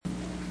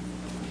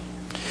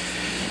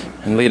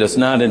And lead us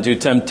not into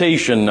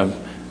temptation, an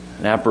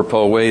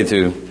apropos way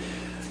to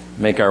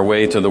make our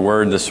way to the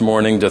Word this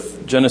morning, to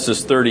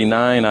Genesis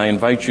 39. I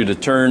invite you to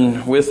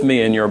turn with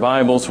me in your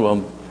Bibles.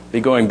 We'll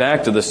be going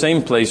back to the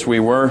same place we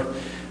were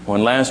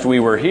when last we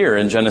were here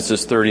in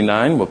Genesis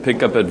 39. We'll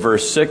pick up at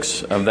verse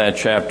 6 of that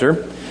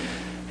chapter.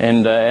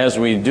 And as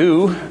we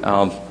do,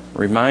 I'll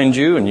remind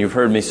you, and you've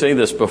heard me say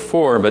this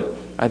before, but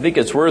I think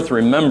it's worth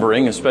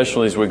remembering,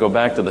 especially as we go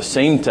back to the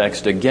same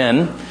text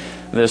again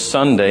this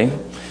Sunday,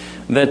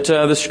 that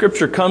the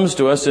Scripture comes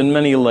to us in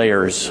many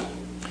layers.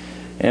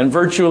 And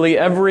virtually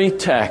every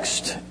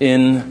text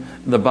in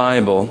the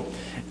Bible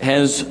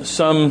has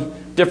some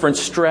different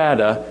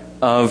strata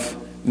of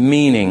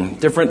meaning,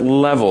 different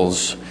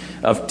levels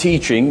of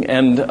teaching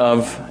and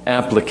of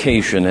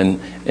application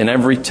in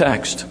every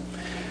text.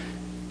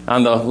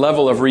 On the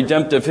level of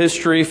redemptive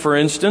history, for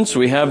instance,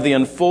 we have the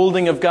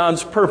unfolding of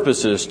God's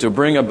purposes to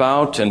bring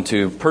about and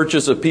to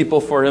purchase a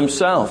people for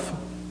Himself.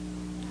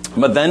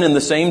 But then in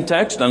the same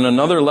text, on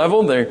another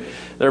level, there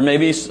may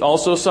be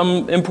also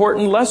some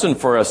important lesson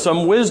for us,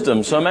 some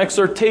wisdom, some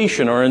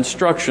exhortation or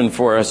instruction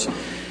for us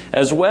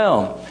as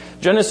well.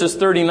 Genesis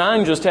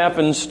 39 just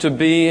happens to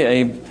be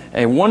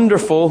a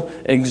wonderful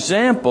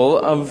example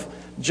of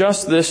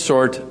just this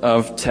sort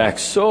of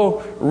text,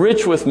 so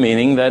rich with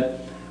meaning that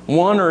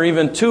one or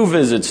even two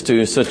visits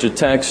to such a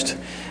text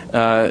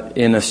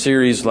in a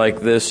series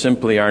like this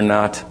simply are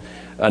not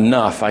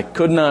enough. I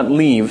could not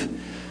leave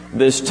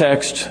this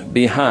text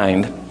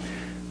behind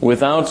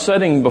without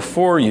setting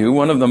before you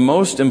one of the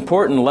most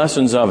important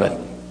lessons of it.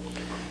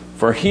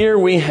 For here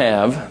we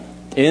have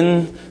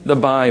in the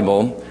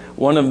Bible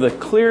one of the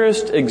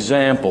clearest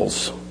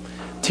examples,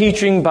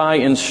 teaching by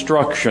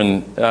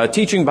instruction,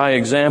 teaching by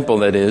example,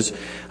 that is,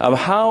 of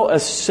how a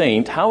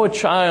saint, how a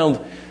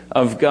child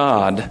of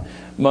God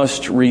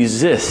must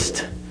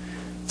resist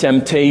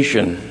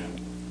temptation.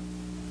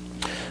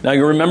 Now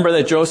you remember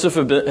that Joseph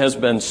has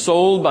been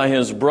sold by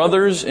his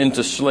brothers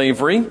into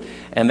slavery,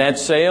 and that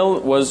sale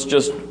was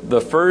just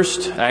the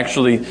first,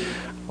 actually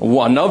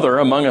another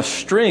among a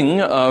string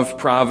of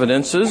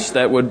providences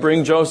that would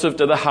bring Joseph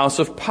to the house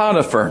of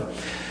Potiphar.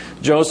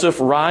 Joseph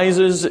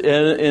rises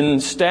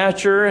in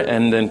stature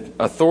and in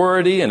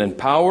authority and in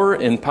power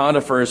in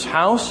Potiphar's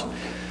house,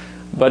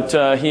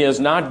 but he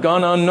has not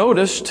gone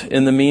unnoticed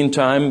in the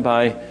meantime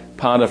by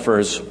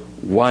Potiphar's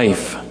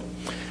wife.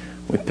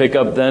 We pick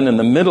up then in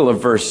the middle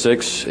of verse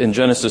 6 in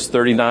Genesis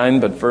 39,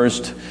 but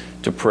first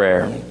to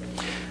prayer.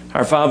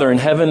 Our Father in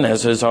heaven,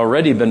 as has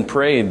already been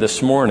prayed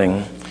this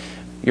morning,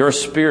 your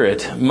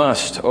Spirit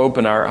must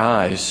open our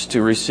eyes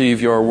to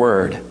receive your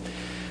word.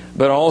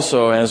 But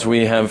also, as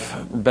we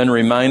have been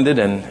reminded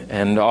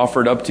and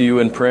offered up to you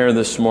in prayer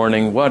this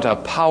morning, what a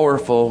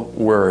powerful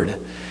word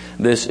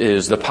this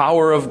is. The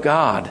power of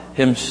God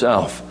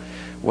Himself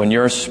when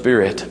your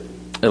Spirit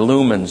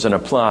illumines and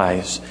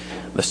applies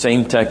the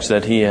same text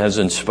that He has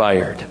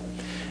inspired,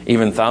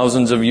 even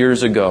thousands of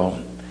years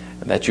ago,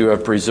 that you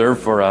have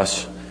preserved for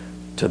us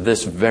to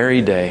this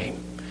very day.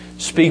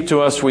 Speak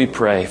to us, we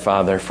pray,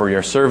 Father, for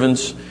your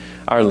servants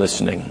are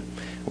listening.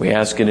 We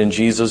ask it in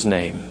Jesus'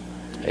 name.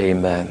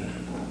 Amen.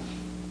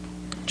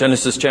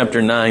 Genesis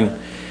chapter 9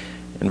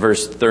 and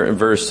verse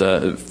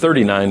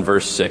 39,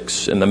 verse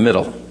 6, in the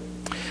middle.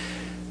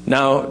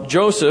 Now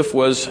Joseph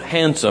was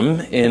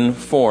handsome in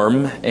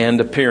form and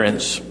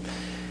appearance.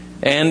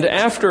 And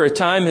after a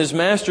time, his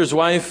master's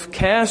wife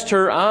cast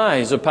her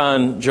eyes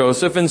upon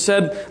Joseph and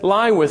said,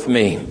 "Lie with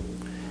me."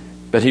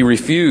 But he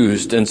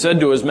refused and said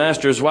to his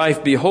master's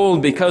wife,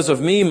 "Behold, because of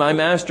me, my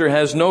master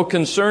has no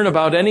concern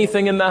about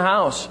anything in the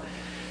house.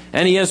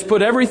 And he has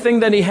put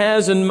everything that he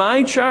has in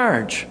my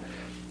charge.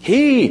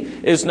 He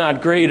is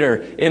not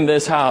greater in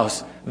this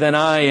house than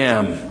I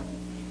am.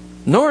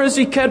 Nor has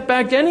he kept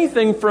back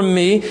anything from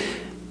me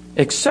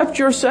except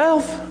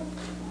yourself,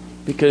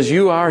 because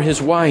you are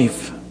his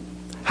wife.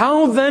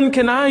 How then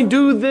can I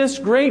do this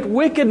great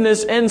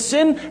wickedness and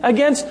sin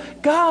against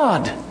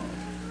God?"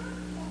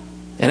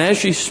 And as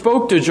she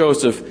spoke to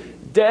Joseph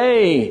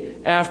day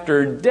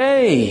after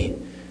day,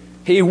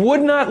 he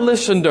would not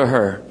listen to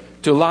her,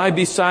 to lie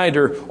beside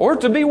her, or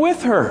to be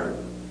with her.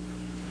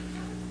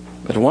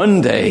 But one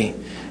day,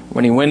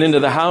 when he went into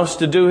the house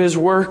to do his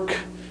work,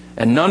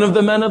 and none of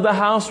the men of the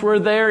house were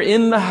there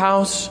in the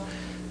house,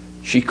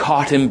 she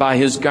caught him by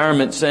his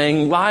garment,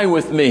 saying, "Lie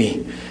with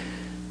me."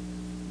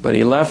 But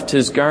he left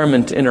his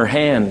garment in her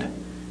hand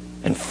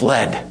and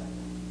fled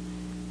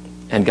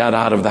and got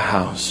out of the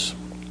house.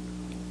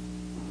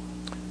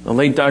 The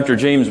late Dr.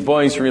 James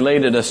Boyce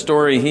related a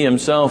story he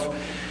himself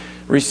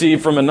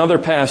received from another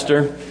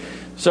pastor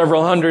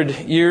several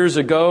hundred years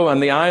ago on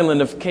the island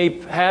of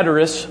Cape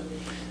Hatteras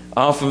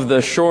off of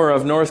the shore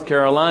of North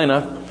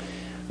Carolina.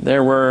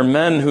 There were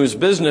men whose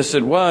business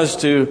it was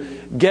to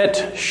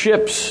get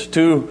ships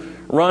to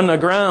run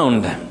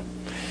aground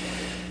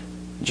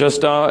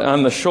just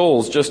on the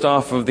shoals just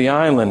off of the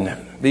island.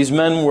 These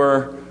men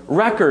were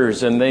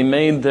wreckers, and they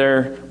made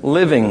their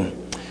living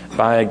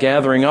by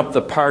gathering up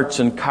the parts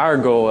and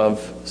cargo of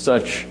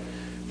such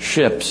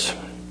ships.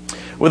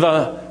 With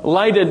a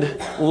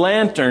lighted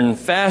lantern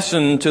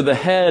fastened to the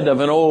head of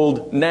an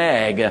old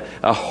nag,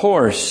 a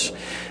horse.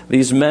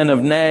 These men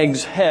of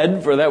Nag's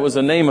Head, for that was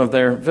the name of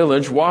their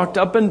village, walked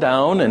up and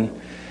down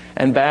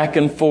and back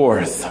and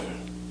forth.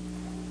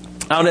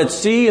 Out at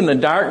sea in the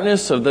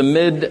darkness of the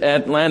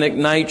mid-Atlantic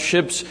night,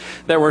 ships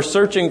that were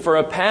searching for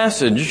a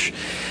passage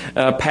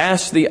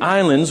past the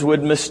islands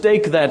would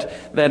mistake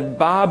that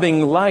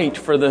bobbing light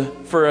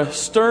for a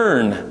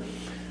stern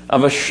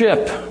of a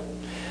ship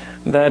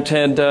that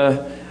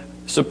had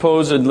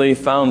supposedly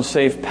found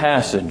safe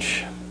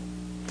passage.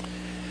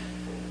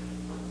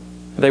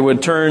 They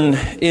would turn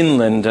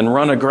inland and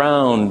run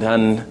aground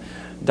on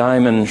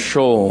Diamond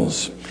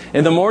Shoals.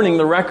 In the morning,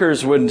 the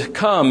wreckers would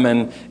come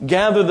and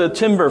gather the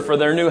timber for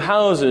their new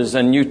houses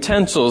and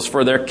utensils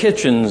for their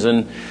kitchens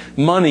and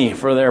money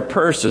for their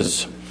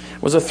purses.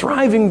 It was a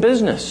thriving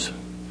business.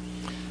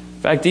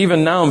 In fact,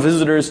 even now,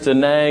 visitors to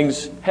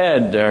Nag's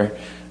Head are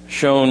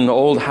shown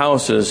old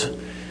houses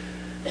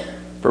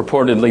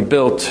purportedly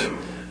built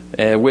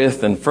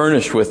with and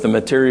furnished with the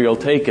material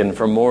taken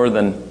from more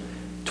than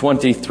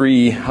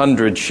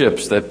 2,300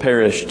 ships that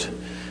perished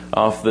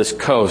off this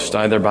coast,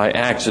 either by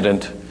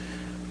accident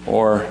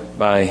or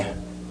by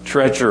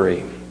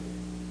treachery.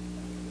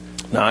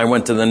 Now, I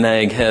went to the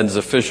Nag Head's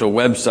official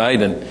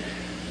website, and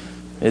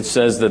it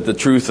says that the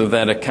truth of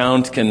that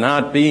account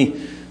cannot be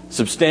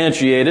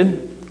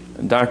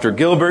substantiated. Dr.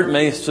 Gilbert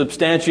may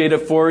substantiate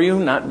it for you,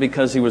 not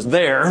because he was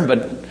there,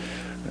 but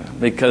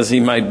because he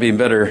might be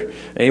better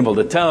able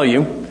to tell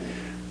you.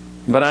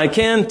 But I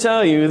can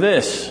tell you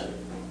this,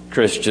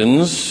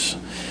 Christians,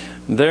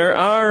 there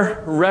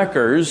are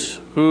wreckers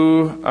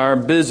who are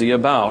busy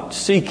about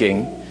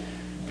seeking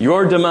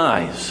your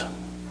demise,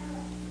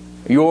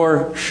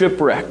 your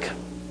shipwreck.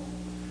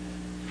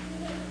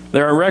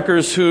 There are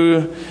wreckers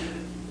who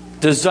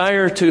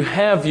desire to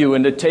have you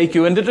and to take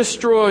you and to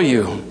destroy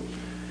you.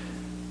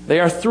 They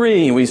are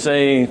three, we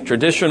say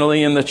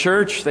traditionally in the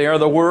church. They are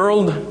the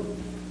world,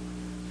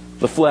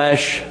 the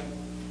flesh,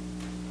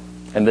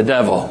 and the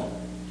devil.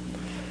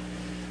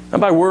 And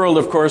by world,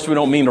 of course, we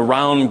don't mean a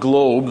round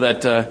globe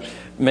that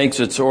makes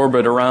its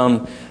orbit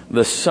around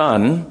the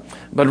sun,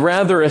 but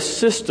rather a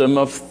system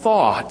of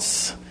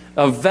thoughts,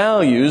 of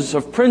values,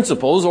 of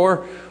principles,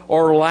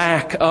 or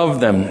lack of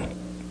them.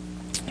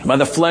 By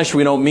the flesh,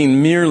 we don't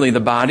mean merely the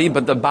body,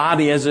 but the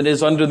body as it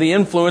is under the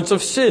influence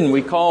of sin.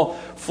 We call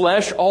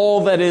flesh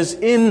all that is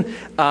in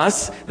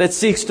us that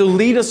seeks to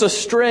lead us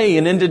astray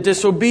and into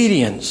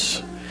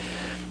disobedience.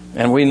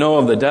 And we know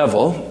of the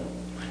devil.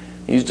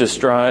 He's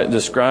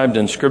described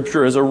in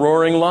Scripture as a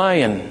roaring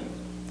lion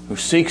who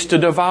seeks to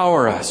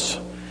devour us.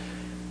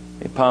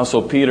 The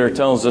Apostle Peter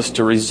tells us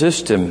to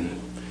resist him,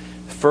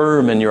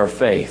 firm in your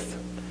faith,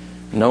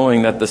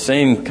 knowing that the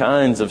same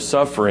kinds of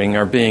suffering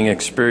are being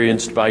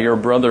experienced by your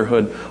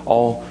brotherhood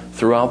all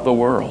throughout the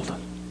world.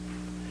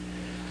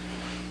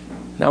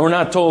 Now, we're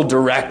not told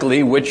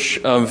directly which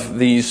of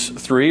these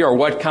three or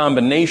what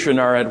combination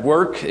are at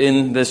work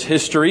in this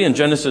history in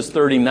Genesis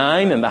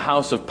 39 in the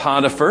house of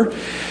Potiphar.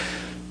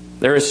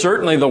 There is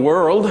certainly the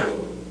world.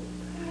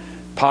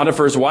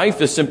 Potiphar's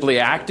wife is simply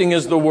acting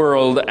as the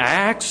world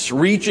acts,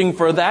 reaching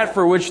for that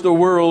for which the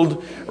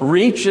world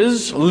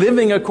reaches,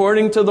 living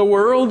according to the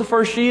world,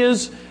 for she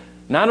is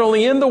not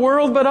only in the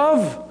world, but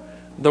of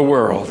the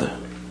world.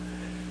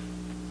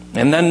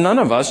 And then none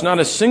of us, not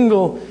a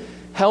single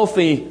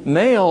healthy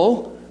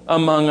male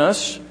among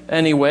us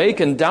anyway,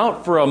 can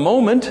doubt for a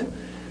moment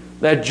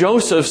that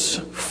Joseph's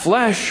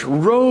flesh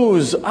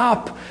rose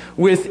up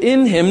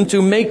within him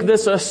to make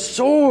this a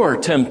sore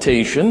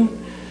temptation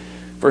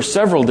for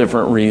several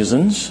different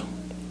reasons.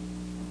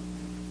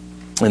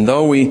 And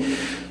though we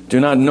do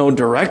not know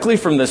directly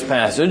from this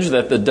passage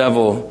that the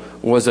devil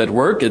was at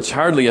work, it's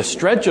hardly a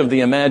stretch of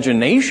the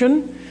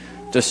imagination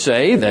to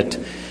say that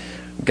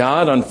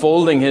God,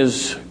 unfolding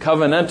his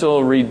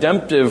covenantal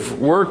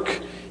redemptive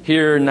work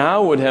here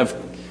now, would have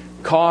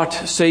caught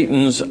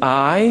Satan's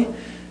eye,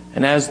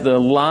 and as the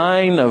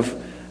line of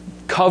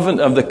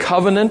the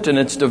covenant and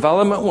its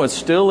development was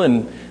still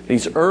in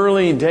these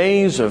early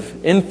days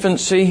of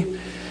infancy,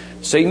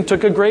 Satan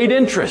took a great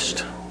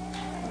interest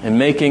in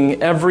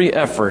making every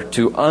effort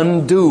to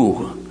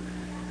undo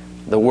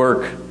the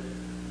work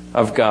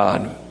of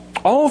God.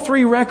 All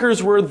three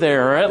wreckers were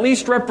there, or at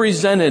least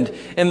represented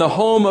in the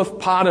home of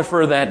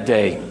Potiphar that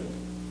day.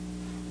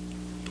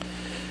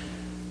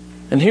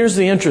 And here's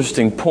the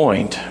interesting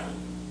point.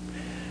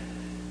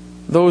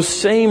 Those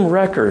same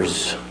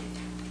wreckers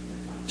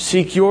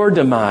seek your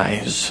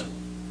demise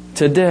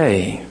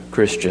today,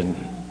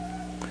 Christian.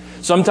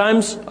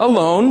 Sometimes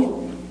alone,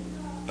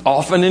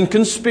 often in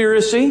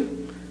conspiracy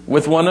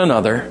with one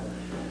another.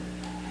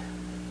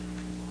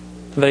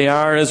 They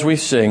are, as we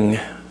sing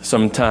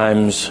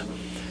sometimes,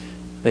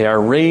 they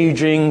are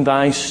raging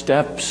thy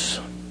steps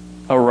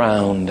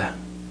around,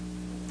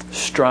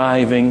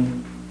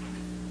 striving,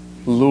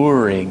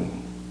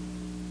 luring,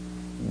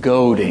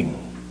 goading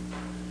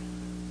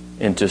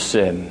into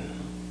sin.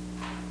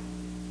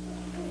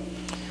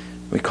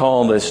 We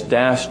call this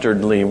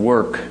dastardly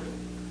work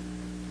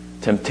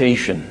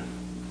temptation.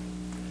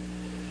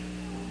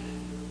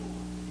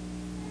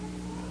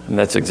 And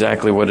that's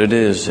exactly what it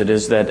is. It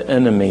is that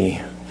enemy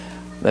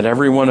that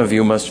every one of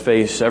you must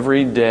face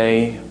every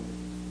day,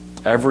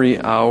 every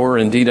hour,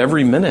 indeed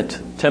every minute.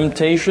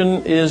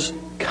 Temptation is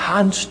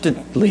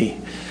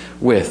constantly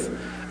with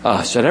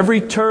us at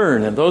every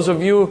turn. And those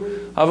of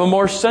you of a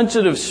more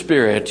sensitive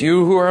spirit,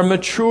 you who are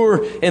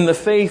mature in the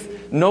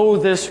faith, know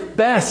this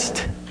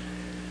best.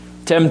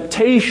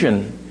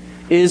 Temptation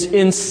is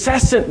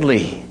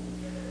incessantly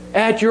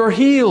at your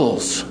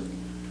heels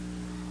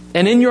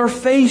and in your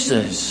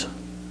faces.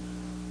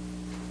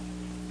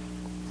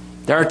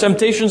 There are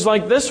temptations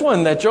like this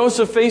one that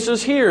Joseph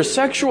faces here,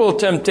 sexual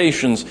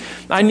temptations.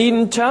 I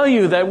needn't tell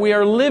you that we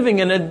are living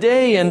in a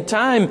day and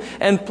time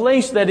and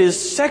place that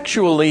is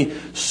sexually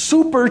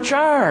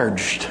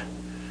supercharged.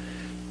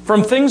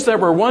 From things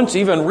that were once,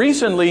 even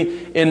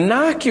recently,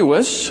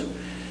 innocuous,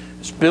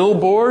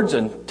 billboards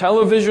and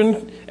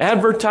television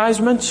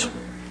advertisements,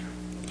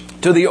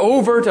 to the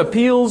overt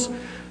appeals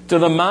to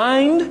the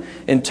mind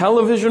in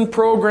television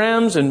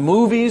programs and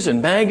movies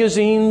and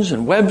magazines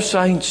and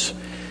websites,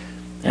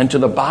 and to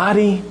the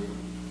body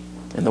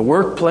in the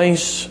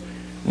workplace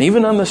and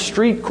even on the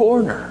street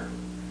corner.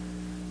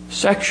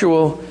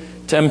 Sexual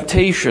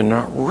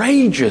temptation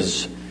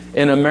rages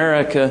in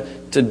America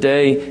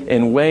today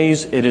in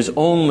ways it has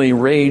only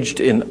raged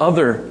in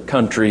other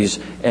countries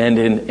and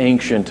in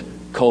ancient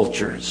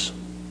cultures.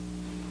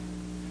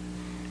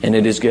 And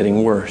it is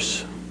getting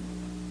worse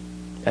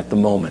at the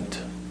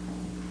moment.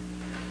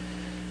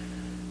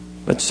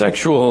 But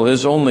sexual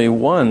is only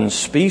one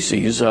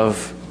species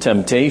of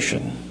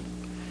temptation.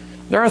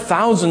 There are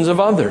thousands of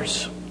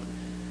others.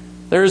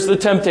 There is the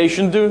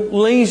temptation to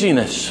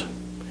laziness.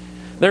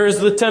 There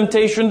is the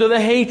temptation to the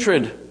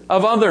hatred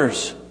of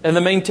others and the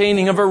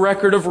maintaining of a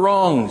record of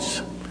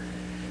wrongs.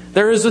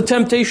 There is the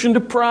temptation to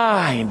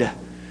pride,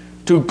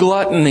 to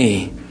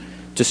gluttony,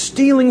 to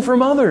stealing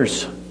from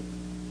others,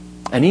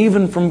 and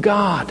even from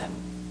God,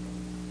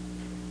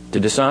 to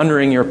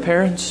dishonoring your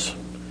parents,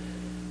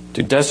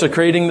 to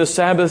desecrating the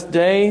Sabbath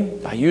day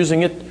by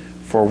using it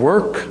for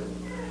work,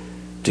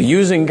 to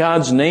using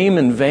God's name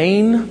in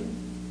vain,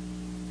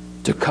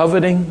 to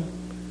coveting.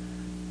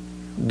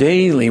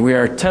 Daily we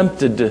are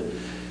tempted to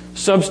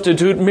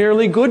substitute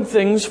merely good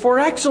things for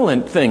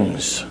excellent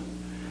things.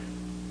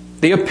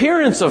 The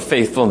appearance of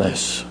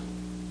faithfulness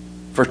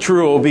for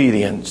true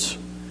obedience.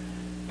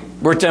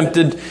 We're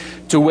tempted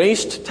to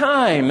waste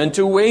time and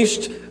to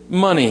waste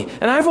money.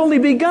 And I've only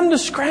begun to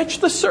scratch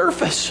the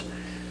surface.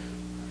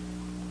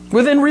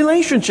 Within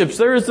relationships,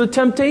 there is the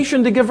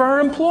temptation to give our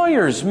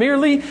employers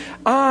merely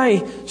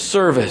eye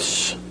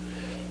service,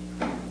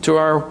 to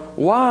our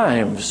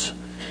wives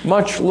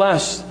much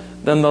less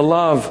than the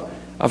love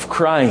of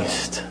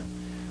Christ,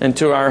 and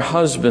to our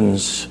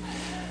husbands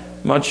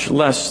much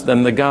less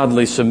than the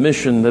godly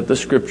submission that the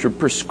Scripture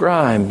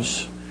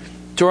prescribes.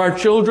 To our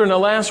children,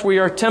 alas, we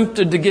are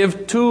tempted to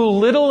give too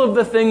little of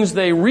the things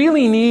they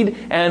really need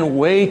and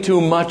way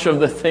too much of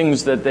the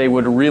things that they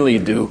would really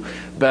do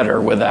better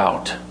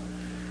without.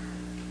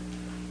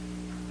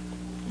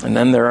 And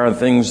then there are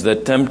things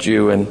that tempt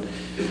you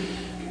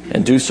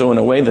and do so in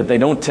a way that they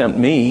don't tempt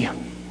me.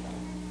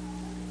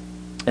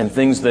 And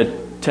things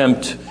that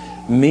tempt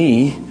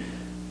me,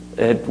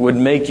 it would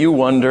make you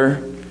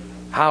wonder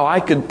how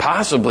I could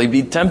possibly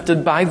be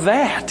tempted by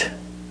that.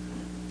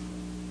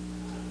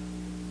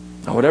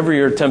 Now, whatever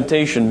your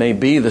temptation may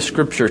be, the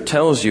Scripture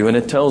tells you, and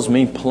it tells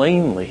me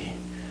plainly,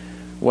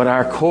 what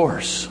our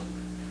course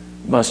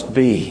must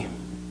be.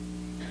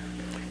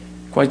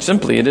 Quite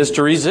simply, it is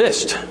to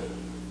resist.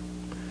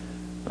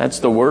 That's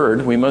the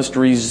word. We must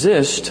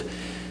resist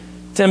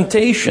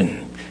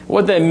temptation.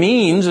 What that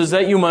means is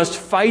that you must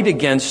fight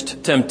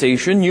against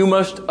temptation. You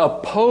must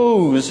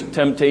oppose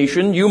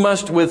temptation. You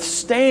must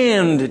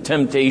withstand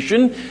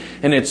temptation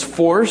and its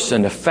force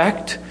and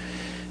effect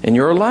in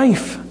your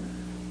life.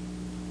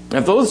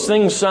 If those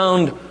things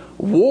sound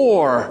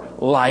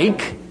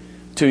war-like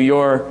to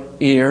your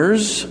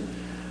ears,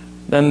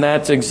 then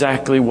that's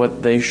exactly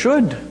what they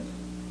should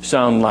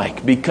sound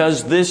like,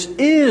 because this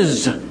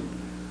is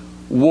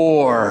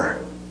war.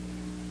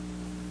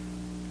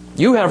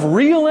 You have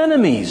real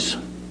enemies,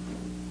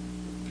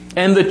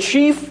 and the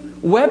chief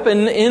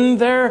weapon in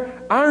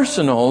their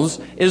arsenals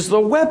is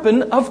the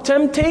weapon of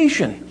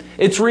temptation.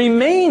 It's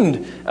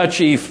remained a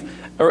chief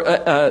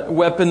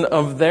weapon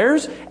of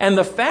theirs, and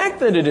the fact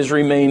that it has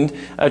remained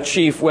a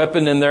chief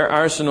weapon in their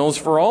arsenals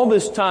for all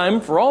this time,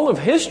 for all of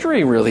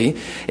history really,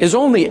 is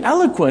only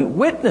eloquent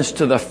witness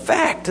to the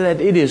fact that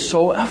it is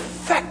so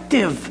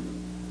effective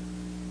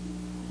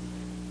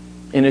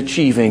in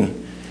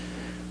achieving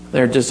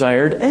their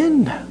desired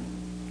end.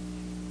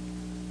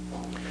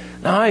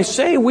 Now I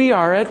say we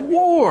are at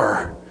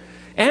war,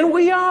 and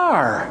we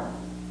are.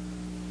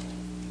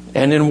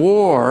 And in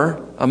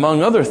war,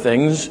 among other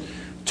things,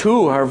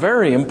 two are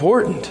very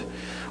important.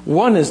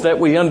 One is that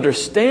we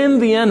understand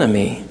the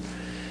enemy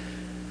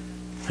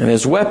and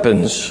his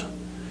weapons,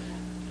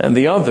 and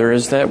the other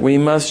is that we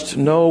must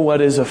know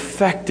what is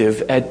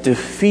effective at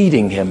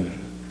defeating him.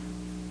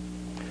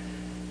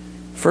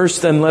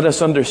 First, then, let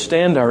us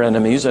understand our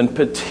enemies, and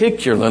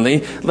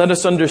particularly, let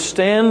us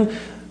understand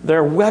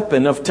their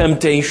weapon of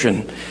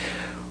temptation.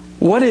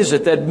 What is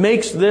it that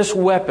makes this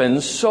weapon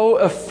so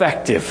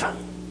effective?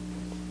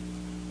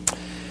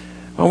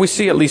 Well, we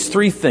see at least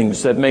three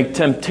things that make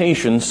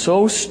temptation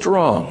so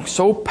strong,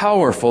 so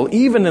powerful,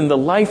 even in the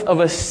life of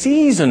a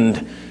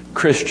seasoned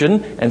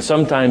Christian, and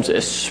sometimes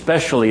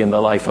especially in the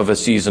life of a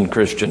seasoned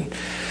Christian.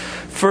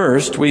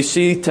 First, we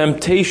see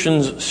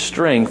temptation's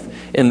strength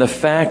in the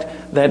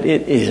fact that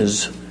it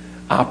is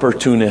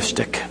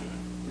opportunistic.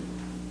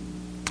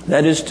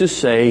 That is to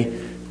say,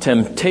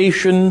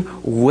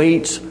 temptation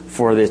waits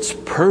for its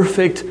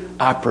perfect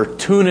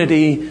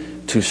opportunity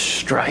to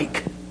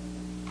strike.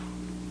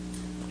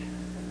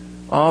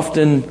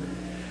 Often,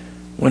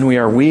 when we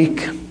are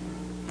weak,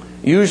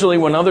 usually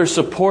when other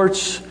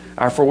supports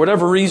are for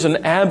whatever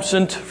reason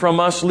absent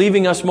from us,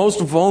 leaving us most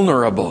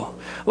vulnerable.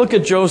 Look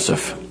at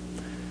Joseph.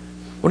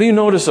 What do you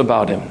notice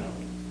about him?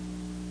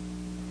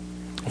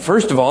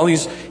 First of all,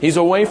 he's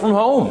away from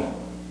home.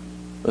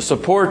 The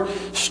support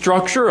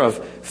structure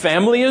of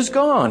family is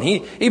gone.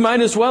 He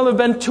might as well have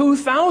been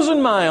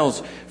 2,000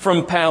 miles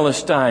from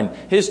Palestine.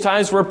 His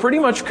ties were pretty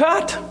much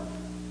cut.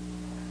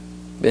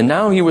 And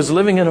now he was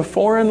living in a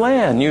foreign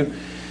land. You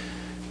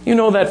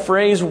know that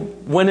phrase,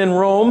 when in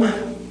Rome?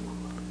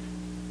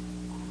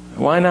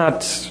 Why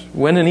not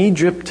when in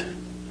Egypt?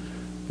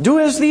 Do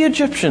as the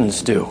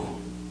Egyptians do.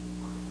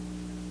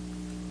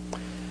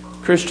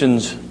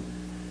 Christians,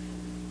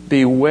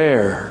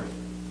 beware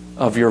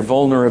of your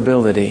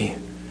vulnerability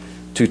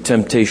to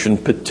temptation,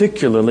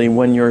 particularly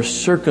when your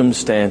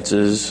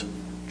circumstances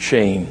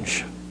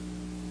change.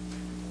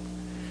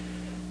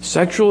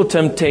 Sexual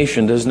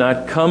temptation does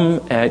not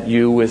come at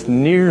you with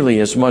nearly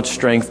as much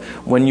strength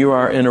when you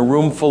are in a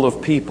room full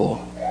of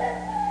people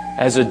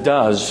as it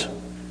does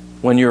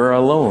when you're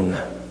alone,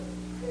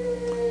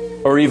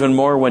 or even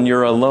more when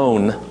you're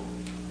alone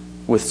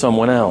with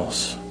someone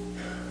else.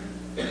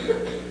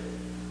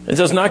 It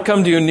does not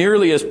come to you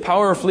nearly as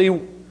powerfully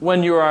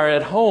when you are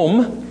at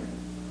home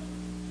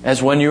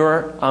as when you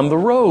are on the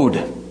road.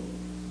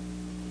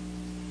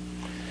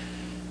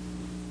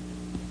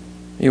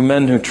 You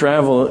men who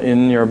travel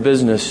in your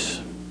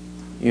business,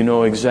 you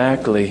know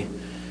exactly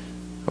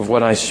of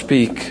what I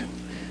speak.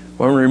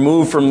 When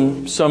removed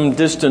from some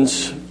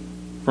distance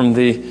from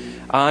the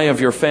eye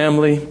of your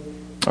family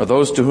or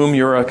those to whom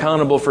you're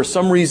accountable, for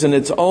some reason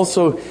it's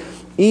also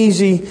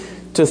easy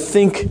to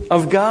think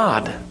of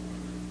God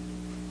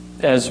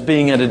as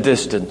being at a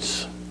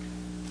distance.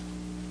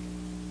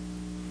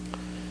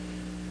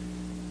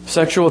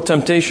 Sexual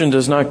temptation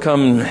does not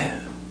come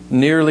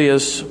nearly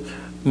as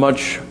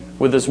much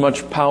with as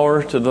much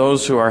power to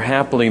those who are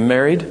happily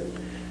married,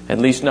 at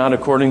least not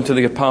according to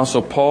the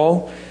Apostle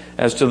Paul,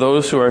 as to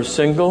those who are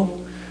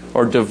single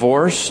or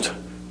divorced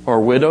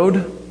or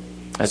widowed,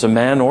 as a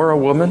man or a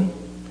woman.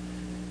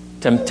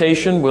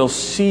 Temptation will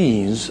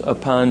seize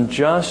upon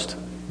just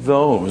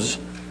those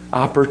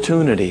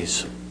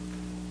opportunities.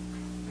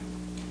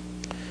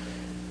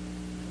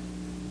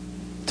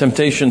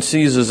 Temptation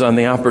seizes on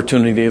the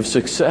opportunity of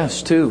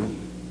success too.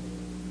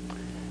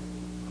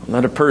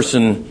 Let a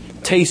person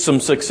taste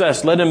some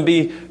success. Let him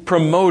be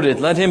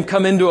promoted. Let him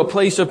come into a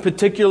place of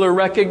particular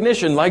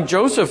recognition like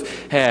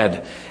Joseph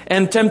had.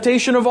 And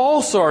temptation of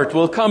all sorts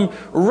will come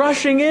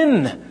rushing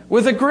in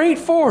with a great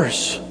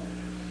force.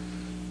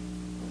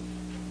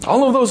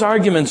 All of those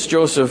arguments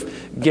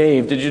Joseph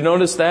gave, did you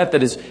notice that?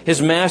 That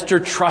his master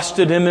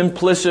trusted him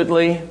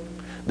implicitly,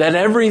 that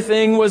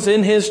everything was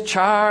in his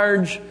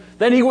charge,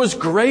 that he was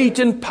great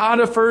in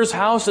Potiphar's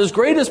house, as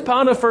great as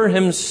Potiphar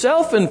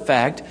himself, in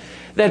fact,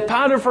 that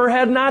Potiphar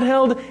had not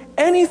held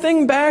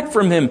anything back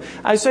from him.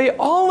 I say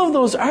all of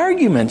those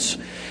arguments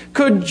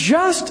could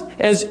just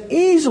as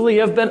easily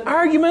have been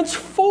arguments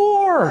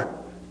for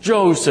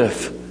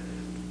Joseph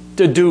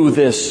to do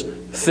this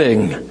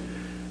thing,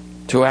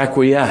 to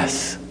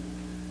acquiesce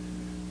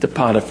to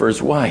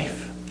Potiphar's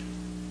wife.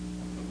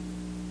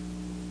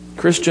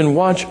 Christian,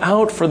 watch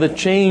out for the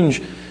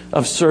change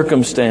of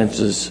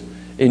circumstances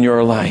in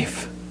your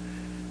life,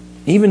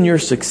 even your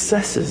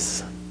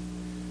successes,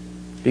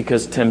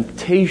 because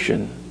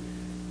temptation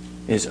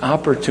is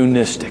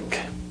opportunistic.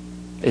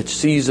 It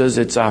seizes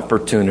its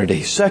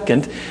opportunity.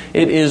 Second,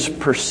 it is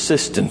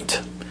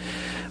persistent.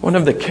 One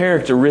of the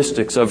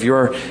characteristics of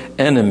your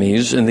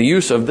enemies in the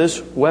use of this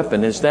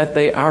weapon is that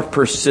they are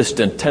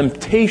persistent.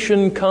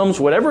 Temptation comes,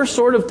 whatever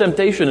sort of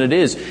temptation it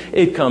is,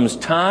 it comes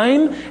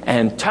time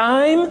and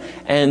time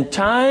and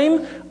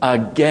time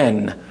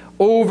again,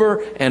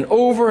 over and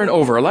over and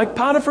over, like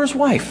Potiphar's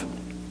wife.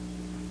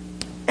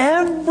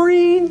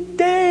 Every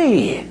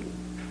day,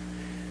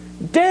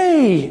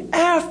 day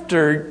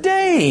after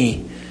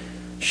day,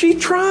 she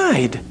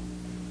tried.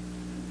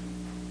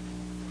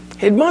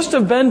 It must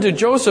have been to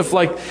Joseph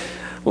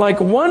like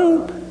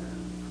one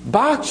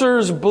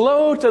boxer's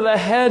blow to the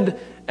head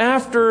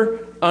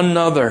after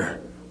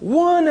another.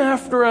 One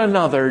after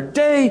another,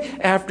 day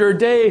after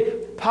day,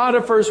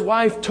 Potiphar's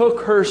wife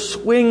took her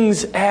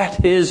swings at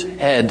his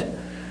head.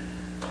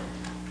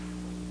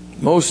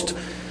 Most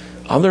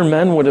Other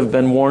men would have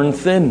been worn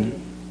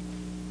thin,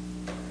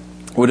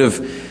 would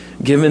have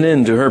given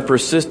in to her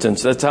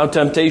persistence. That's how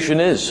temptation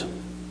is.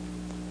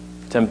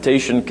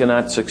 Temptation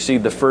cannot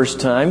succeed the first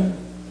time.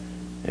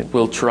 It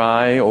will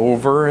try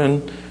over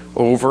and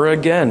over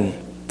again.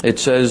 It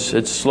says,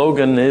 its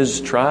slogan is,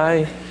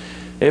 try.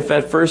 If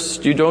at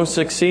first you don't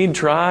succeed,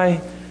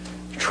 try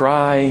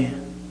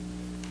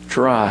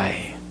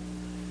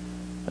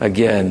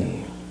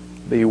again.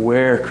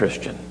 Beware,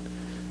 Christian,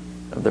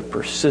 of the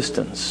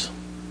persistence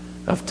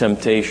of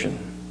temptation.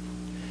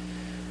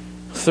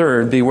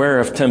 Third, beware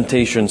of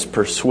temptation's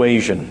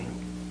persuasion.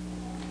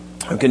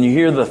 Can you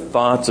hear the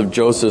thoughts of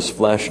Joseph's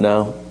flesh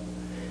now?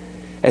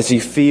 As he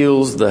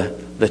feels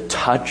the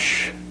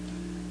touch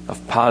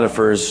of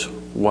Potiphar's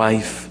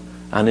wife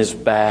on his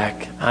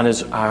back, on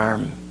his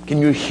arm.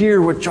 Can you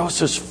hear what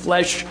Joseph's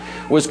flesh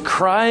was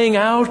crying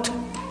out?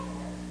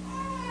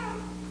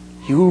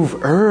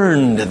 You've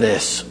earned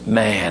this,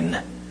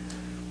 man.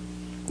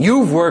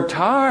 You've worked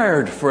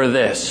hard for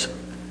this.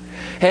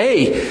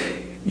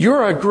 Hey,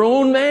 you're a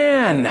grown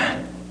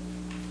man.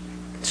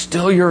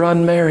 Still you're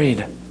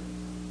unmarried.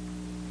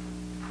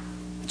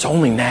 It's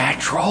only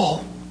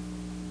natural.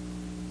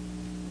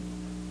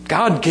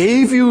 God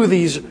gave you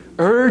these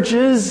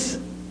urges.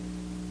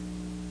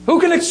 Who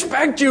can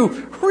expect you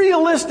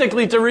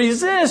realistically to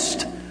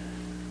resist?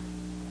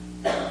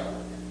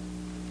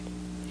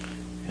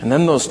 And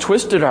then those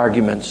twisted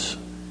arguments.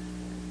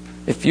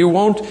 If you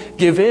won't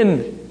give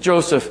in,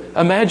 Joseph,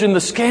 imagine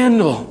the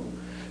scandal.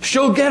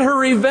 She'll get her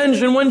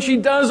revenge, and when she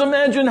does,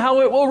 imagine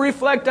how it will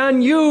reflect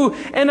on you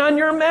and on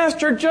your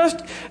master. Just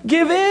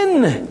give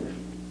in.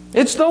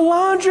 It's the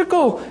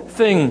logical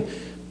thing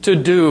to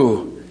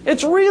do.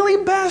 It's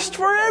really best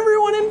for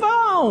everyone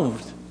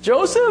involved.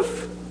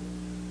 Joseph?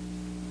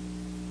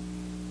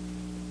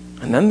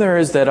 And then there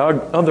is that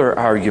other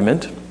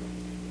argument.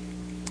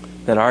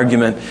 That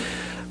argument,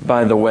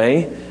 by the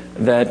way,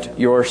 that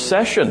your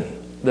session,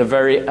 the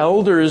very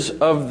elders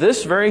of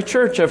this very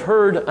church, have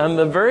heard on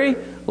the very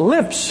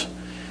lips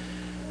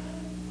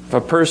of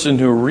a person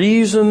who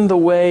reasoned the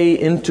way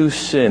into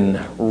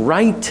sin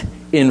right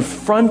in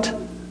front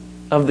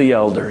of the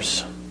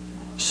elders,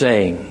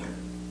 saying,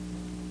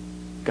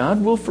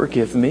 God will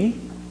forgive me.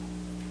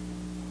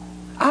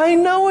 I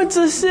know it's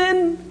a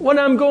sin what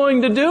I'm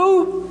going to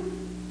do,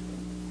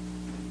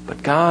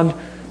 but God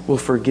will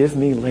forgive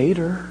me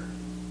later.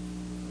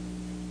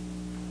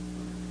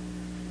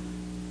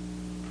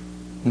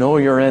 Know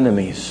your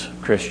enemies,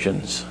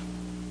 Christians,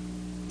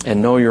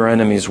 and know your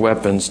enemies'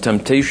 weapons.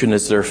 Temptation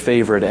is their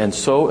favorite and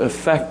so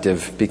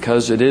effective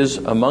because it is,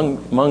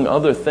 among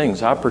other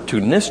things,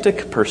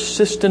 opportunistic,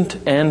 persistent,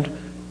 and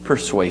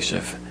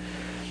persuasive.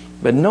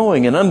 But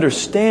knowing and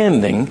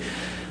understanding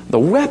the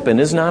weapon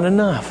is not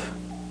enough.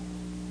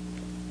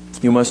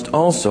 You must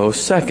also,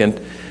 second,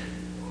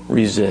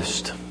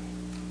 resist.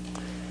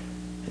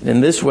 In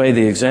this way,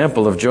 the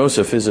example of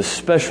Joseph is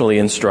especially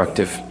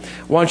instructive.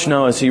 Watch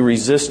now as he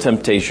resists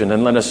temptation,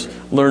 and let us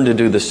learn to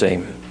do the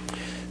same.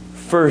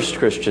 First,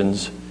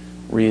 Christians,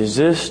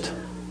 resist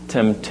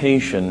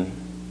temptation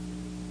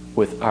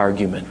with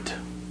argument.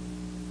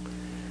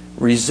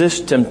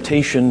 Resist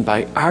temptation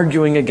by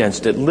arguing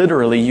against it.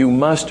 Literally, you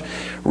must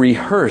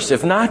rehearse,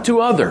 if not to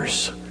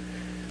others,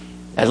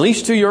 at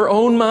least to your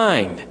own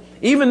mind,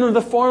 even in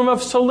the form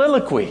of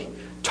soliloquy,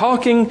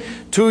 talking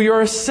to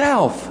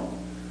yourself,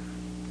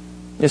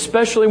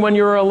 especially when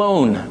you're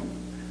alone.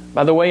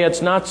 By the way,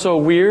 it's not so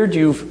weird.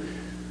 You've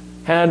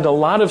had a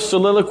lot of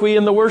soliloquy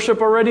in the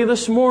worship already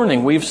this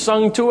morning. We've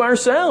sung to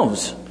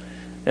ourselves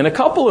in a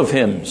couple of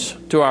hymns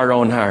to our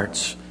own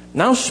hearts.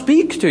 Now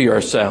speak to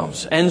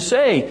yourselves and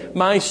say,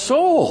 my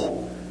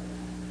soul,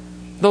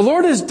 the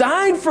Lord has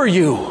died for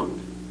you.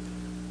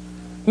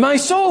 My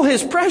soul,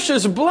 His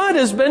precious blood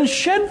has been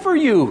shed for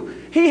you.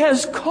 He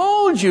has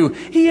called you.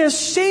 He has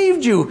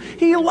saved you.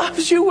 He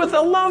loves you with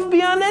a love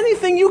beyond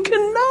anything you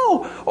can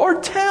know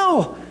or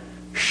tell.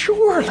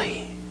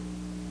 Surely,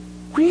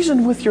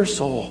 reason with your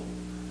soul.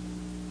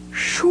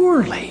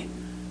 Surely,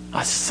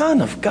 a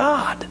son of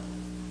God.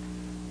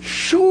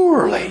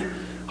 Surely,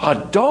 a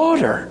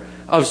daughter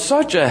of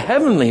such a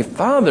heavenly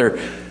Father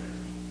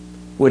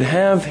would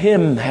have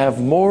Him have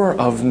more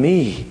of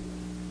me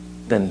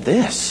than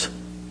this.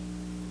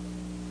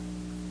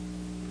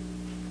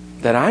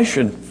 That I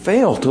should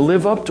fail to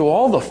live up to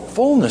all the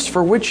fullness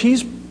for which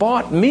He's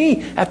bought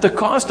me at the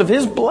cost of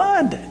His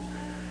blood.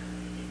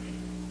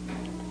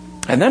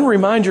 And then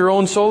remind your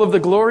own soul of the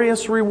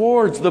glorious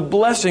rewards, the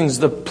blessings,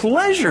 the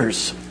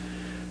pleasures.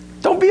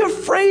 Don't be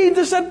afraid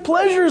to set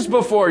pleasures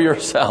before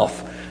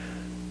yourself.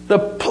 The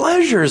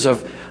pleasures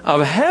of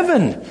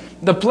heaven,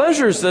 the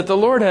pleasures that the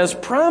Lord has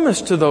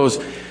promised to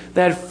those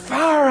that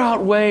far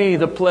outweigh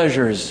the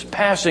pleasures,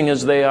 passing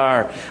as they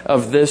are,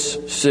 of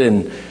this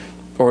sin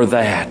or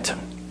that.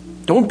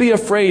 Don't be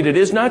afraid. It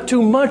is not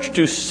too much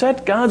to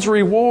set God's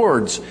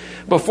rewards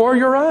before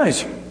your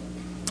eyes,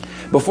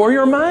 before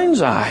your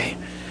mind's eye.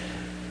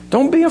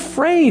 Don't be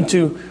afraid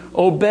to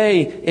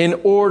obey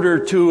in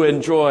order to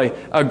enjoy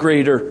a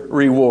greater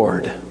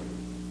reward.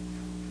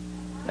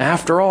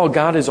 After all,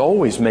 God is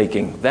always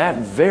making that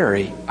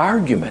very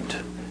argument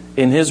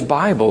in His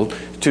Bible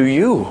to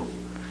you.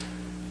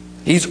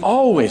 He's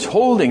always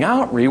holding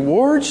out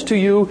rewards to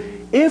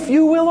you if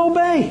you will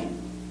obey.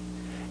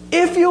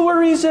 If you will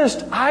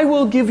resist, I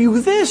will give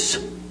you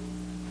this.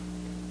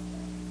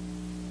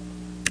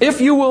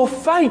 If you will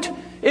fight,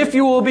 if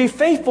you will be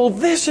faithful,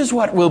 this is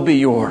what will be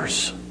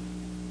yours.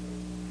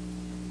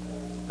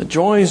 The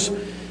joys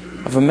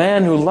of a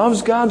man who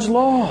loves God's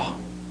law,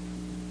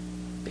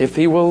 if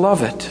he will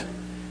love it.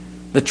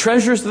 The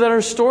treasures that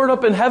are stored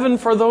up in heaven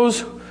for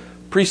those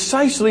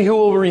precisely who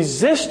will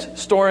resist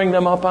storing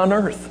them up on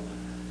earth.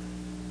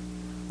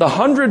 The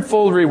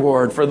 100-fold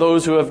reward for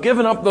those who have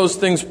given up those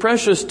things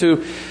precious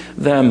to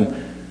them,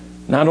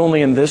 not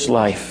only in this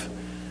life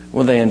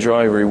will they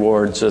enjoy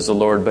reward, says the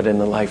Lord, but in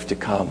the life to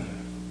come.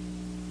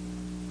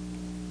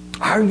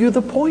 Argue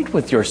the point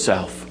with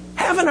yourself.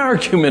 Have an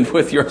argument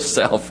with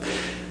yourself,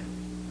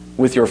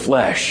 with your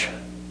flesh,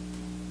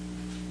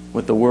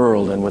 with the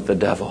world, and with the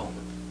devil.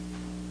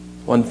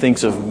 One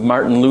thinks of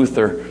Martin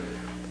Luther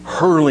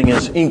hurling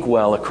his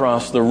inkwell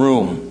across the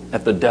room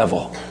at the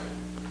devil.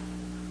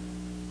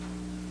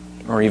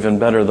 Or even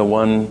better, the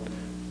one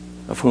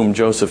of whom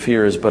Joseph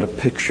here is but a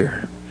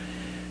picture,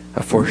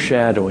 a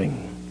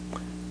foreshadowing.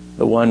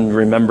 The one,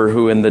 remember,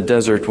 who in the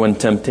desert, when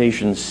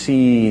temptation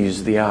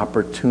seized the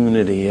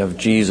opportunity of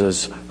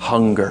Jesus'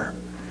 hunger,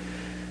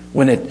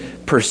 when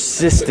it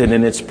persisted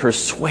in its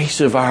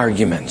persuasive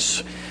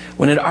arguments,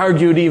 when it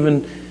argued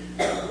even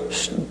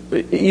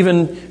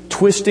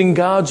twisting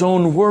God's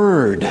own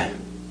word,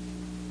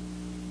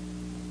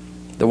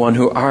 the one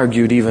who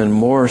argued even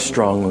more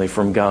strongly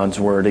from God's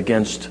word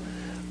against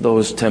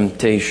those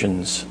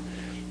temptations.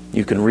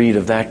 You can read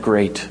of that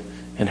great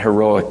and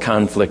heroic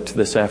conflict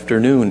this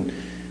afternoon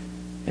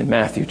in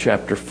Matthew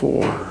chapter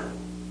 4.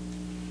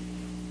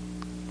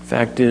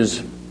 Fact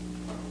is,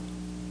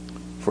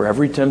 for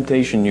every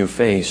temptation you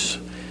face,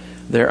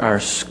 there are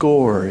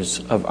scores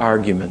of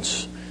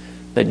arguments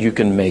that you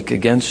can make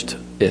against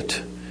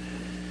it.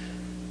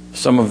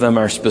 Some of them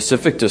are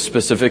specific to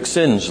specific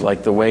sins,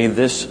 like the way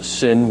this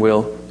sin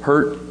will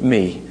hurt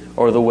me,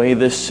 or the way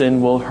this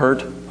sin will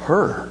hurt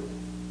her,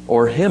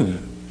 or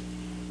him,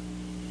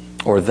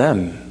 or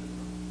them.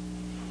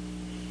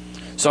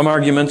 Some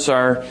arguments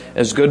are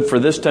as good for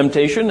this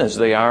temptation as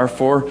they are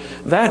for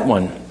that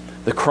one.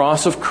 The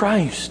cross of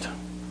Christ,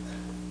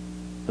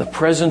 the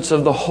presence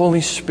of the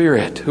Holy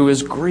Spirit who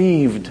is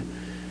grieved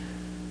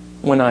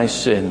when I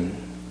sin,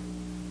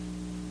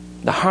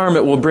 the harm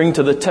it will bring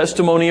to the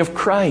testimony of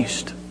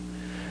Christ,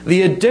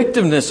 the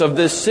addictiveness of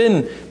this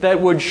sin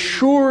that would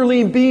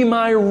surely be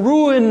my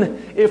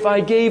ruin if I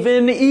gave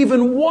in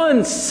even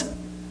once.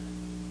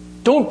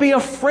 Don't be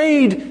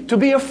afraid to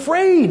be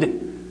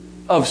afraid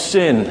of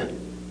sin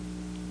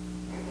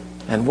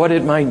and what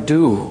it might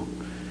do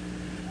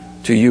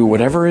to you,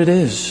 whatever it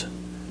is.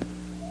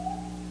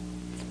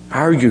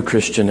 Argue,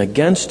 Christian,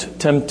 against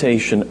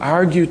temptation.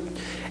 Argue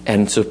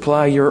and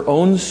supply your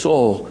own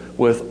soul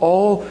with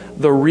all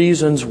the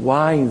reasons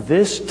why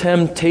this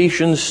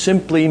temptation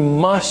simply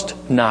must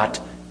not,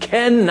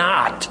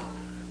 cannot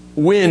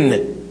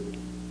win.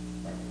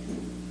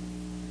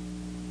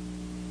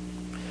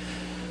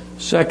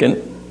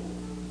 Second,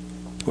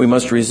 we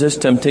must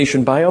resist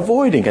temptation by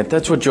avoiding it.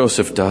 That's what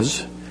Joseph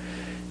does.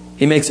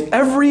 He makes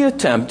every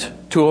attempt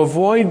to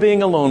avoid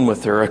being alone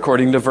with her,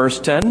 according to verse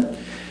 10.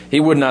 He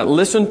would not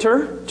listen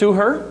to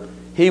her.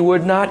 He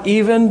would not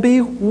even be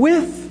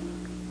with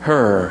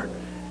her,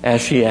 as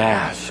she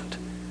asked,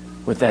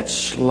 with that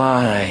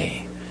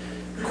sly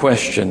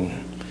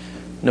question,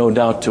 no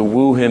doubt to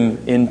woo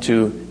him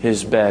into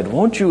his bed.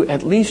 Won't you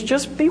at least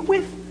just be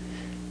with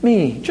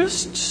me?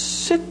 Just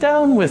sit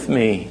down with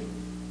me.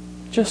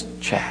 Just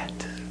chat.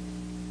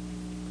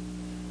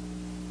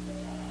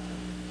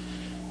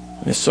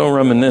 It's so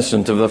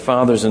reminiscent of the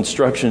father's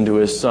instruction to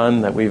his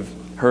son that we've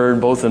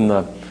heard both in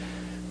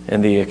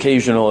the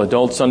occasional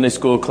adult Sunday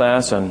school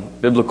class on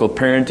biblical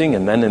parenting,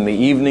 and then in the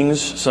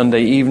evenings,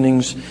 Sunday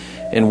evenings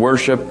in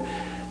worship,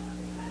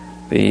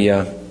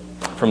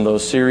 from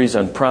those series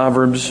on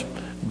Proverbs.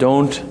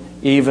 Don't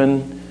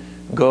even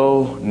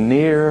go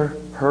near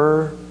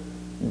her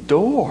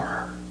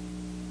door.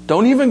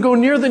 Don't even go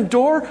near the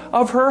door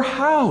of her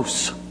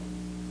house.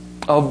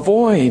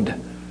 Avoid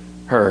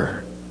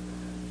her.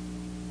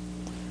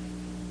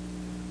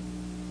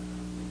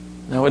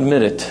 Now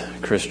admit it,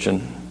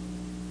 Christian.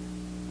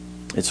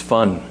 It's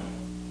fun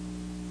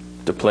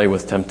to play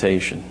with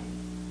temptation.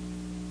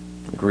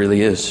 It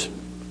really is.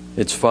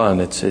 It's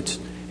fun. It's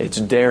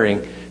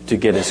daring to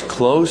get as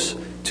close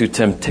to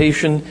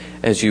temptation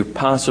as you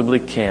possibly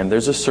can.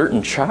 There's a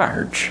certain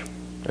charge.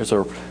 There's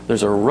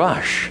a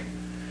rush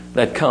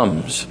that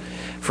comes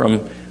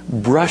from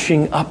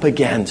brushing up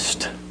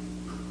against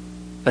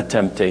a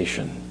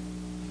temptation.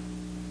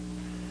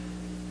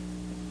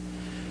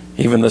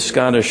 Even the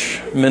Scottish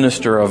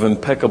minister of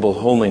impeccable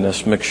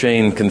holiness,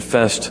 McShane,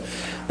 confessed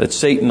that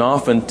Satan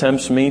often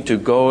tempts me to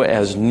go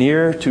as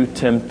near to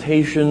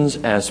temptations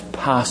as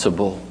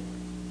possible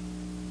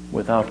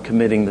without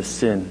committing the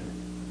sin.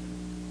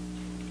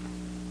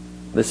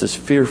 This is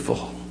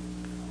fearful,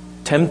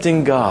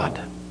 tempting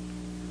God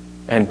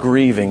and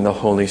grieving the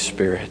Holy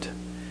Spirit.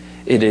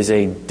 It is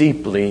a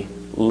deeply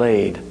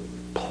laid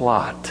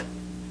plot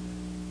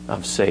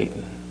of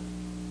Satan.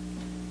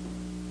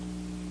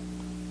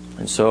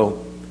 And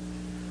so,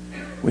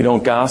 we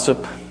don't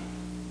gossip,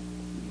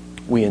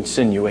 we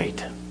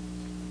insinuate.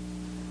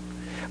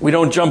 We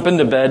don't jump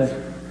into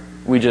bed,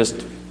 we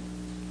just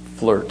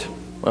flirt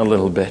a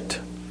little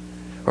bit.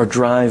 Or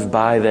drive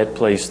by that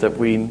place that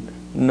we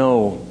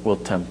know will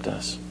tempt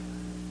us.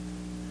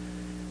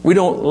 We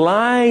don't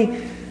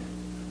lie,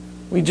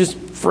 we just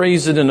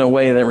phrase it in a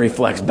way that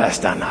reflects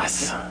best on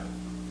us.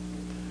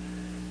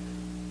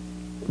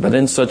 But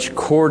in such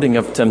courting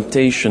of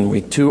temptation,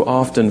 we too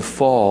often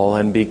fall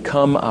and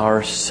become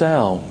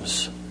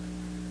ourselves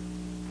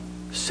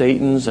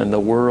Satan's and the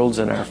world's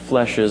and our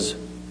flesh's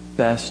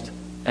best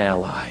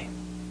ally.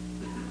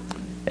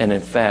 And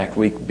in fact,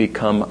 we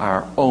become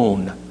our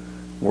own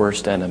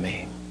worst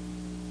enemy.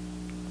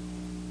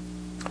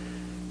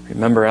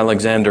 Remember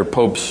Alexander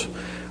Pope's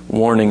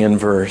warning in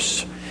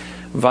verse.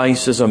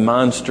 Vice is a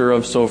monster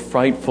of so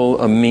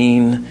frightful a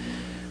mien,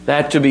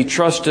 that to be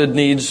trusted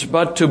needs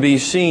but to be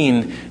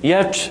seen,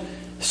 yet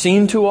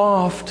seen too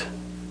oft.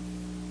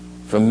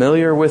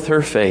 Familiar with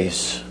her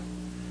face,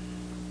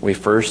 we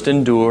first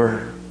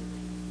endure,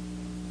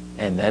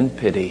 and then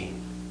pity,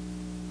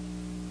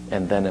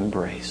 and then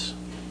embrace.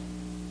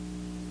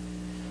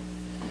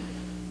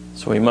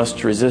 So we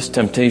must resist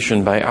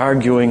temptation by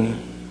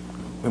arguing.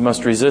 We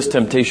must resist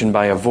temptation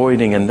by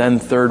avoiding. And then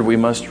third, we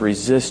must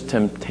resist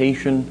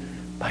temptation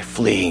by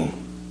fleeing.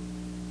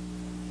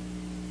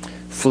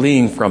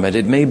 Fleeing from it.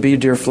 It may be,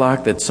 dear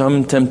flock, that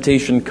some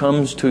temptation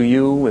comes to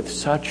you with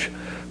such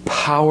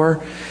power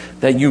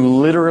that you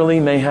literally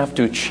may have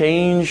to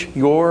change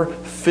your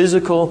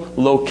physical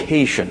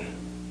location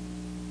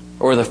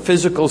or the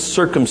physical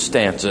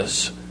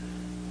circumstances.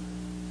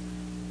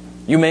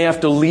 You may have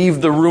to leave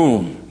the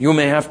room. You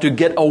may have to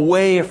get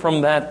away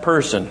from that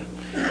person.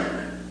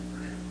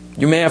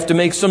 You may have to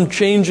make some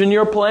change in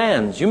your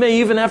plans. You may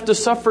even have to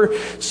suffer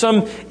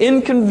some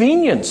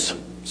inconvenience,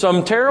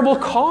 some terrible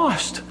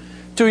cost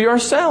to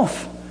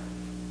yourself.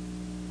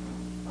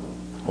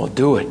 Well,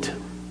 do it.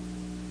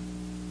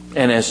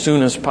 And as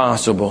soon as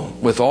possible,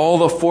 with all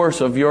the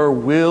force of your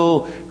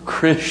will,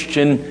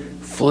 Christian,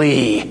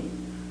 flee.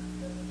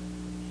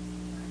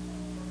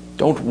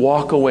 Don't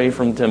walk away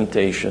from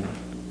temptation.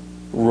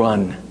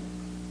 Run.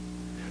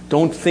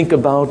 Don't think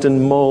about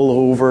and mull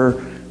over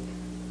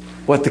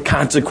what the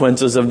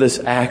consequences of this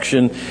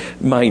action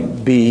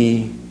might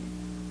be.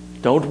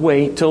 Don't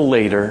wait till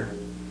later.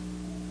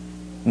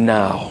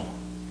 Now.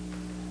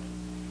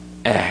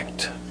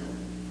 Act.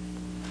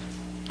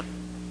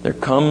 There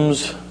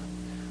comes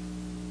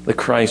the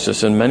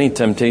crisis in many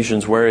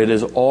temptations where it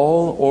is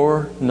all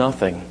or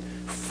nothing.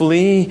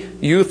 Flee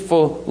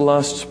youthful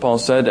lusts, Paul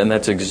said, and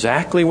that's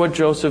exactly what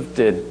Joseph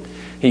did.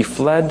 He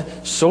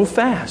fled so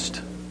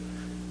fast.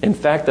 In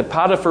fact, that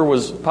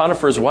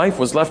Potiphar's wife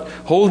was left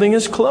holding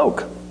his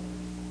cloak.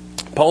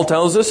 Paul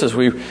tells us, as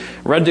we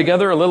read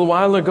together a little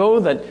while ago,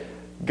 that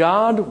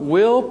God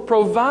will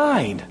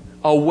provide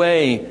a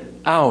way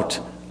out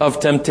of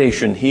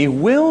temptation. He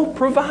will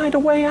provide a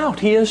way out.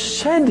 He has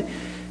said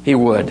He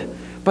would.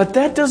 But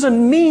that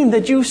doesn't mean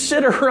that you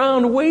sit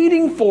around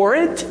waiting for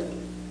it.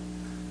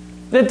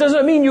 That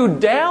doesn't mean you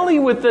dally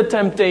with the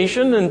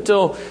temptation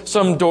until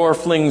some door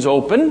flings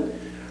open.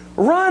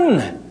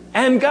 Run,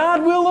 and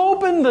God will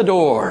open the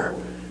door.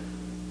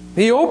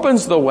 He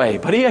opens the way,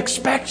 but He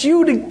expects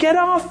you to get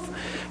off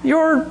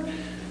your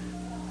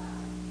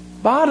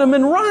bottom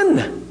and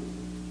run.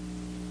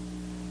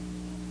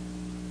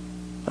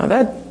 Now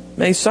that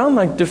may sound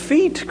like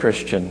defeat,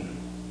 Christian.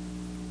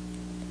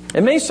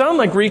 It may sound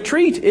like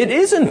retreat. It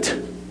isn't.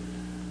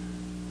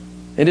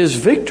 It is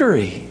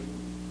victory.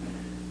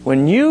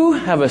 When you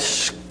have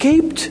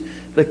escaped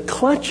the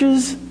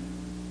clutches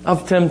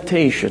of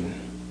temptation,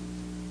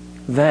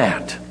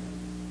 that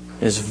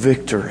is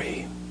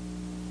victory.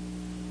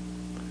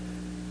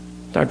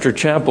 Dr.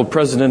 Chappell,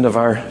 president of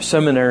our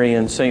seminary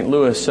in St.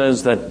 Louis,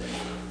 says that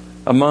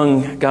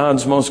among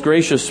God's most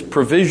gracious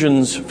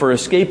provisions for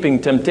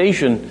escaping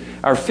temptation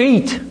are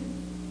feet.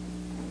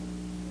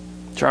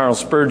 Charles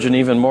Spurgeon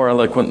even more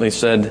eloquently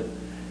said,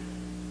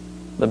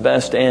 the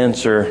best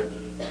answer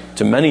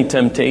to many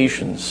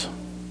temptations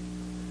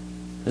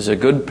is a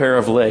good pair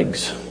of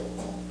legs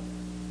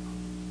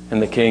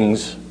and the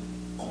King's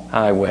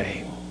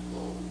highway.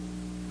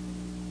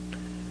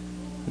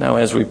 Now,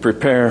 as we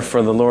prepare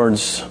for the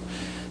Lord's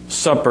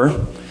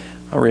Supper,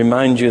 I'll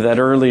remind you that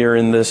earlier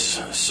in this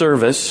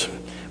service,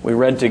 we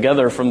read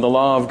together from the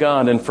law of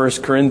God in 1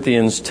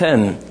 Corinthians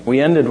 10. We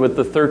ended with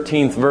the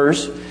 13th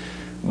verse,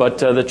 but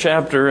the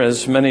chapter,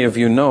 as many of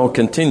you know,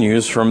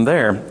 continues from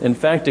there. In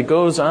fact, it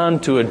goes on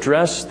to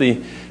address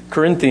the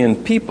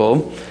Corinthian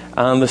people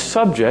on the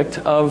subject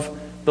of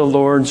the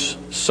Lord's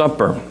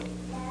Supper.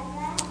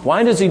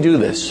 Why does he do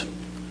this?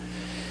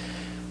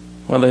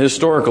 Well, the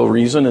historical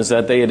reason is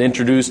that they had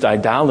introduced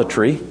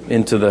idolatry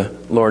into the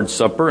Lord's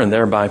Supper and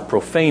thereby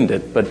profaned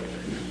it. But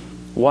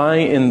Why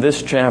in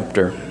this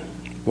chapter?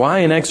 Why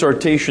an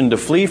exhortation to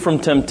flee from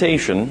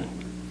temptation,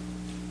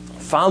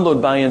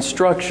 followed by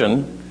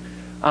instruction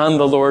on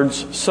the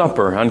Lord's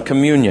Supper, on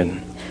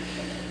communion?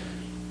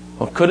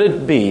 Well, could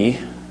it be,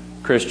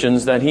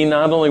 Christians, that He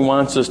not only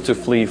wants us to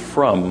flee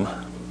from,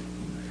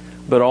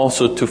 but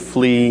also to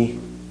flee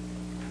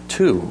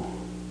to?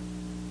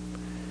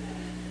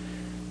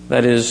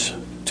 That is,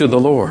 to the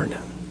Lord,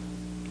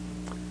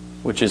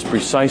 which is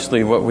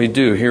precisely what we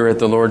do here at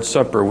the Lord's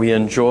Supper. We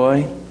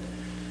enjoy,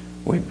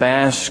 we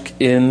bask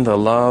in the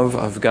love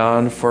of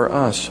God for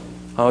us.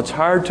 Now, it's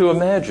hard to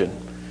imagine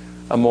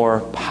a more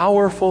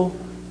powerful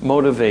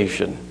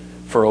motivation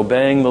for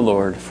obeying the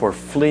Lord, for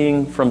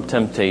fleeing from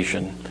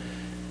temptation,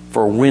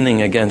 for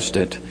winning against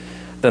it,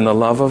 than the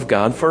love of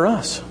God for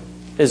us,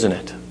 isn't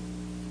it?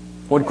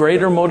 What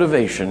greater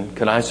motivation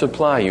could I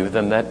supply you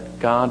than that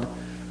God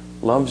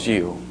loves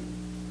you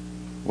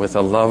with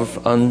a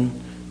love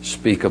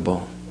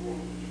unspeakable,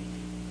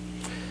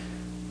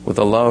 with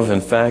a love,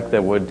 in fact,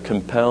 that would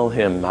compel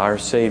Him, our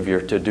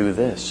Savior, to do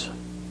this,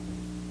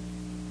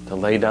 to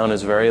lay down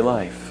His very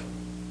life,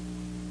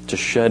 to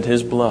shed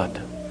His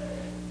blood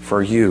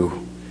for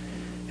you,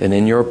 and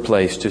in your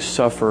place to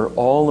suffer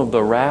all of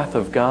the wrath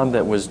of God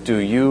that was due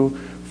you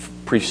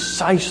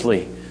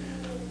precisely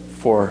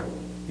for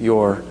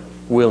your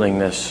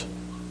willingness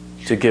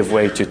to give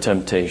way to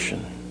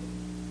temptation.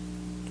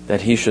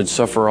 That He should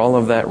suffer all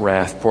of that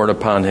wrath poured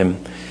upon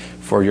Him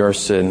for your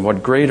sin.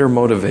 What greater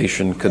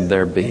motivation could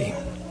there be?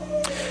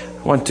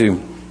 I want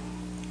to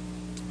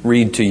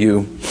read to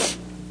you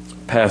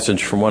a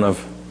passage from one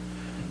of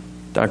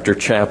Dr.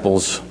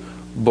 Chappell's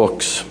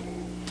books.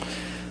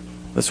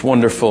 This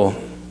wonderful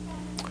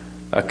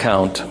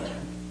account.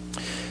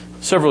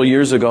 Several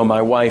years ago,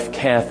 my wife,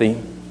 Kathy,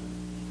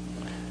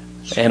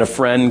 and a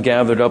friend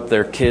gathered up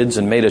their kids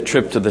and made a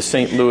trip to the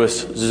St. Louis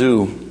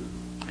Zoo.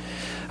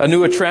 A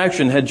new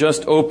attraction had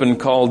just opened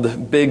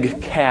called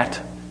Big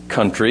Cat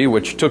Country,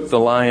 which took the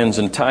lions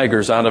and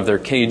tigers out of their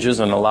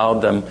cages and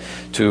allowed them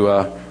to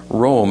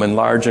roam in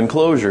large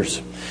enclosures.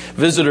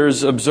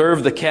 Visitors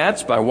observed the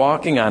cats by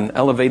walking on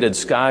elevated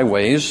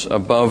skyways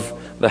above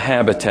the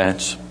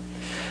habitats.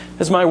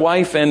 As my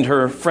wife and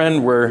her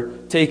friend were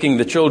taking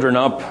the children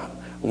up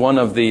one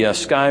of the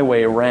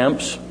skyway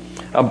ramps,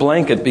 a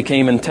blanket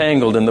became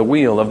entangled in the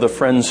wheel of the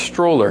friend's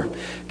stroller.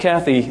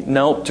 Kathy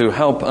knelt to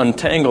help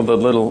untangle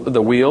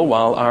the wheel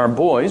while our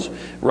boys,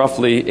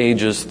 roughly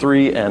ages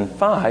 3 and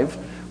 5,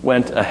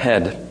 went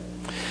ahead.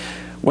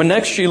 When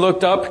next she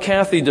looked up,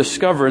 Kathy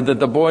discovered that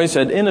the boys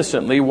had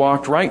innocently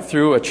walked right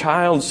through a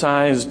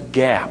child-sized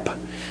gap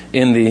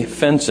in the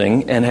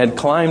fencing and had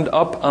climbed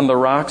up on the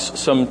rocks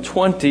some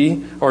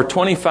 20 or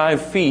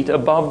 25 feet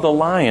above the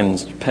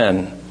lion's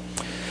pen.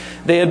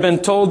 They had been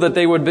told that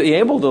they would be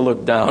able to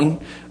look down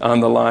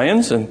on the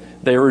lions, and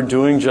they were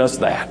doing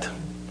just that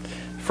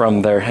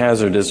from their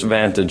hazardous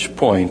vantage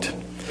point.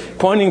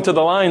 Pointing to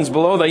the lions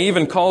below, they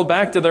even called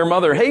back to their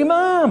mother, "Hey,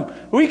 Mom,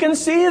 we can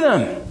see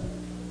them."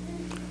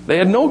 They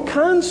had no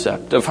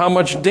concept of how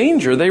much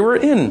danger they were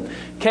in.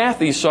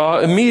 Kathy saw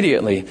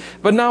immediately.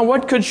 But now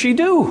what could she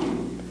do?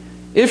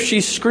 If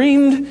she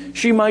screamed,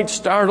 she might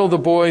startle the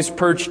boys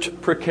perched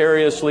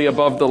precariously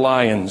above the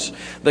lions.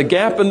 The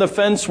gap in the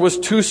fence was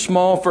too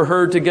small for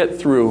her to get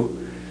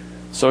through.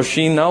 So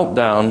she knelt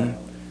down,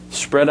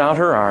 spread out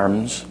her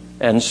arms,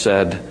 and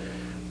said,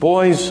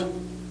 "Boys,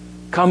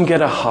 come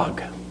get a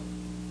hug."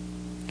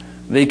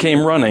 They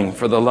came running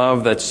for the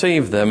love that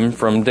saved them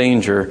from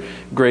danger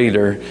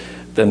greater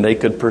than they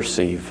could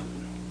perceive.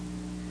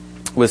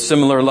 With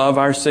similar love,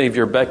 our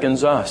Savior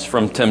beckons us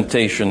from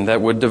temptation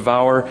that would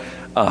devour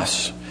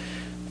us.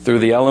 Through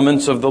the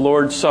elements of the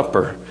Lord's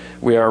Supper,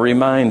 we are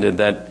reminded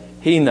that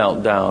He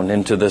knelt down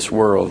into this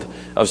world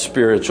of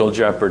spiritual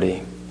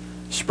jeopardy,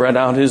 spread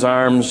out His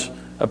arms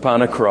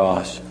upon a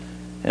cross,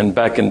 and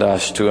beckoned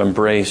us to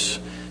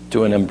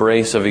an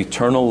embrace of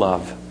eternal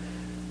love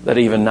that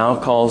even now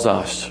calls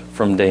us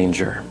from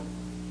danger.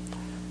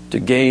 To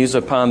gaze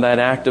upon that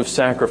act of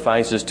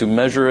sacrifice is to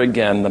measure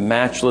again the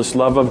matchless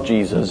love of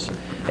Jesus,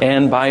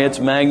 and by its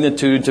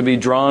magnitude to be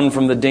drawn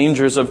from the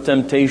dangers of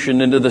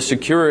temptation into the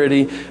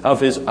security of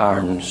His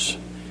arms.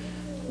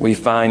 We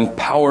find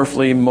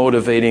powerfully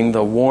motivating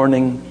the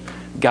warning,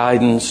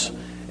 guidance,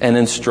 and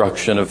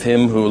instruction of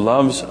Him who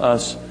loves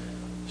us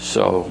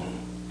so.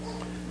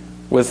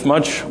 With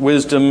much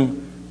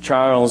wisdom,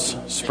 Charles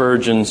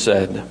Spurgeon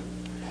said,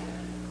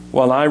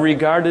 "While I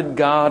regarded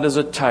God as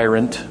a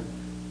tyrant,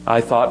 I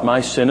thought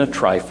my sin a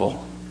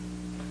trifle.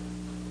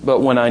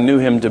 But when I knew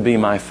Him to be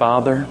my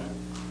Father,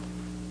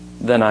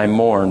 then I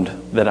mourned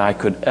that I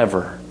could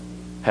ever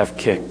have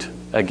kicked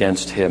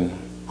against Him.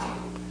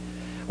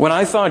 When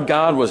I thought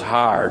God was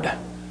hard,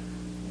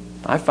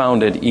 I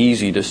found it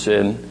easy to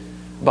sin.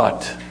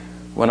 But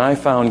when I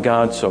found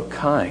God so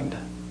kind,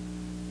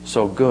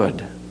 so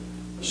good,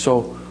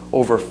 so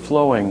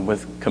overflowing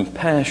with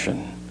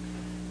compassion,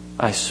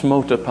 I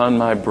smote upon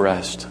my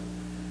breast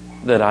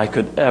that I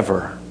could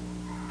ever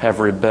have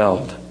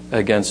rebelled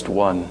against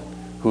one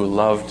who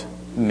loved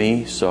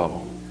me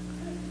so."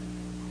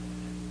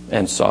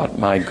 and sought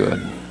my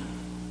good.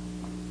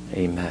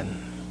 Amen.